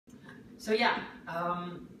So yeah,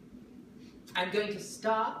 I'm going to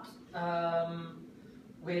start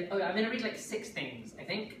with, I'm going to read like 6 things, I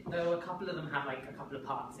think, though a couple of them have like a couple of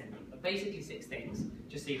parts in them, but basically 6 things,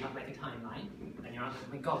 just so you have like a timeline, and you're like,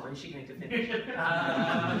 oh my god, when is she going to finish?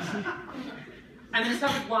 I'm going to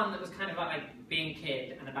start with one that was kind of about like being a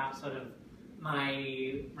kid and about sort of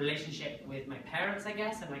my relationship with my parents, I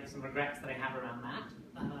guess, and like some regrets that I have around that.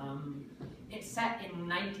 It's set in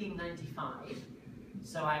 1995,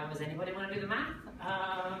 so I was, anybody want to do the math?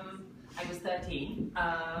 I was 13,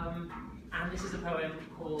 and this is a poem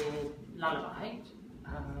called Lullaby.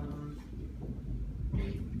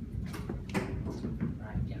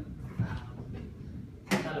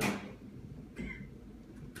 Lullaby.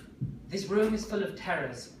 This room is full of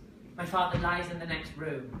terrors. My father lies in the next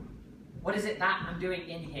room. What is it that I'm doing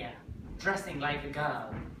in here, dressing like a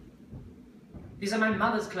girl? These are my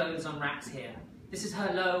mother's clothes on racks here. This is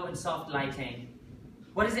her low and soft lighting.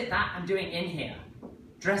 What is it that I'm doing in here,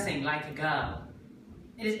 dressing like a girl?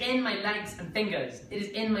 It is in my legs and fingers, it is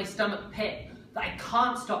in my stomach pit that I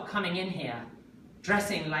can't stop coming in here,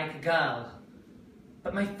 dressing like a girl.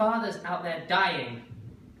 But my father's out there dying.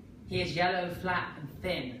 He is yellow, flat and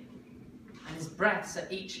thin, and his breaths are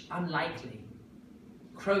each unlikely,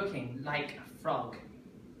 croaking like a frog.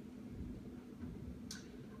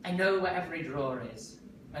 I know where every drawer is,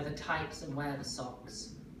 where the tights and where the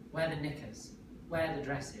socks, where the knickers, where the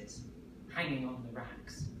dresses, hanging on the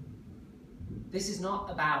racks. This is not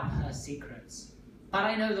about her secrets, but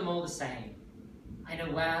I know them all the same. I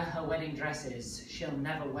know where her wedding dresses she'll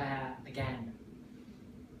never wear again.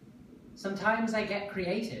 Sometimes I get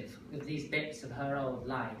creative with these bits of her old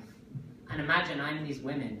life, and imagine I'm these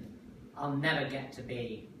women I'll never get to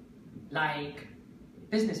be. Like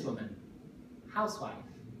businesswoman, housewife,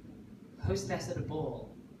 hostess at a ball.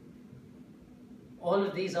 All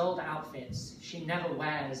of these old outfits she never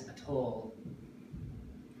wears at all.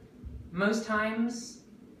 Most times,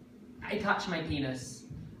 I touch my penis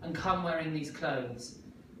and come wearing these clothes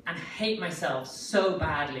and hate myself so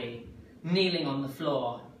badly, kneeling on the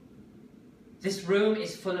floor. This room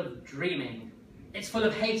is full of dreaming. It's full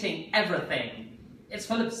of hating everything. It's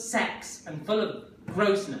full of sex and full of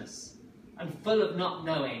grossness and full of not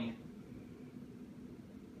knowing.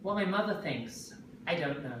 What my mother thinks, I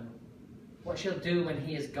don't know. What she'll do when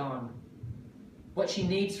he is gone. What she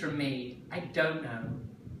needs from me, I don't know.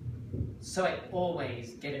 So I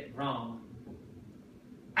always get it wrong.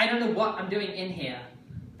 I don't know what I'm doing in here.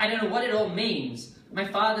 I don't know what it all means. My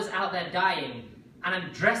father's out there dying, and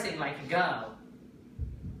I'm dressing like a girl.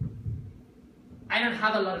 I don't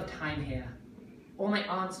have a lot of time here. All my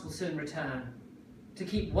aunts will soon return. To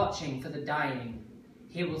keep watching for the dying,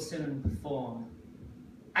 he will soon perform.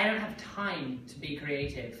 I don't have time to be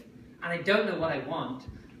creative, and I don't know what I want.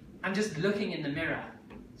 I'm just looking in the mirror,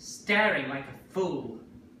 staring like a fool.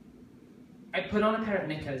 I put on a pair of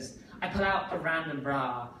knickers, I pull out a random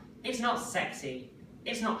bra. It's not sexy,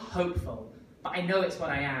 it's not hopeful, but I know it's what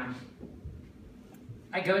I am.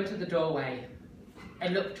 I go into the doorway, I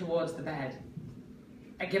look towards the bed.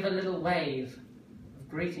 I give a little wave of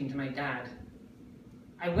greeting to my dad.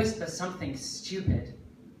 I whisper something stupid.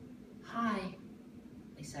 Hi,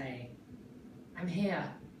 I say. I'm here.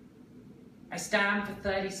 I stand for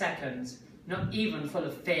 30 seconds, not even full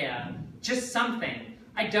of fear. Just something.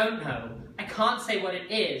 I don't know. I can't say what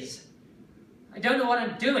it is. I don't know what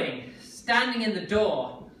I'm doing, standing in the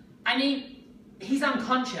door. I mean, he's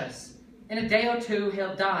unconscious. In a day or two,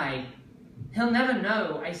 he'll die. He'll never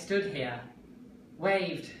know I stood here,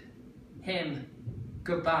 waved him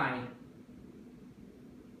goodbye.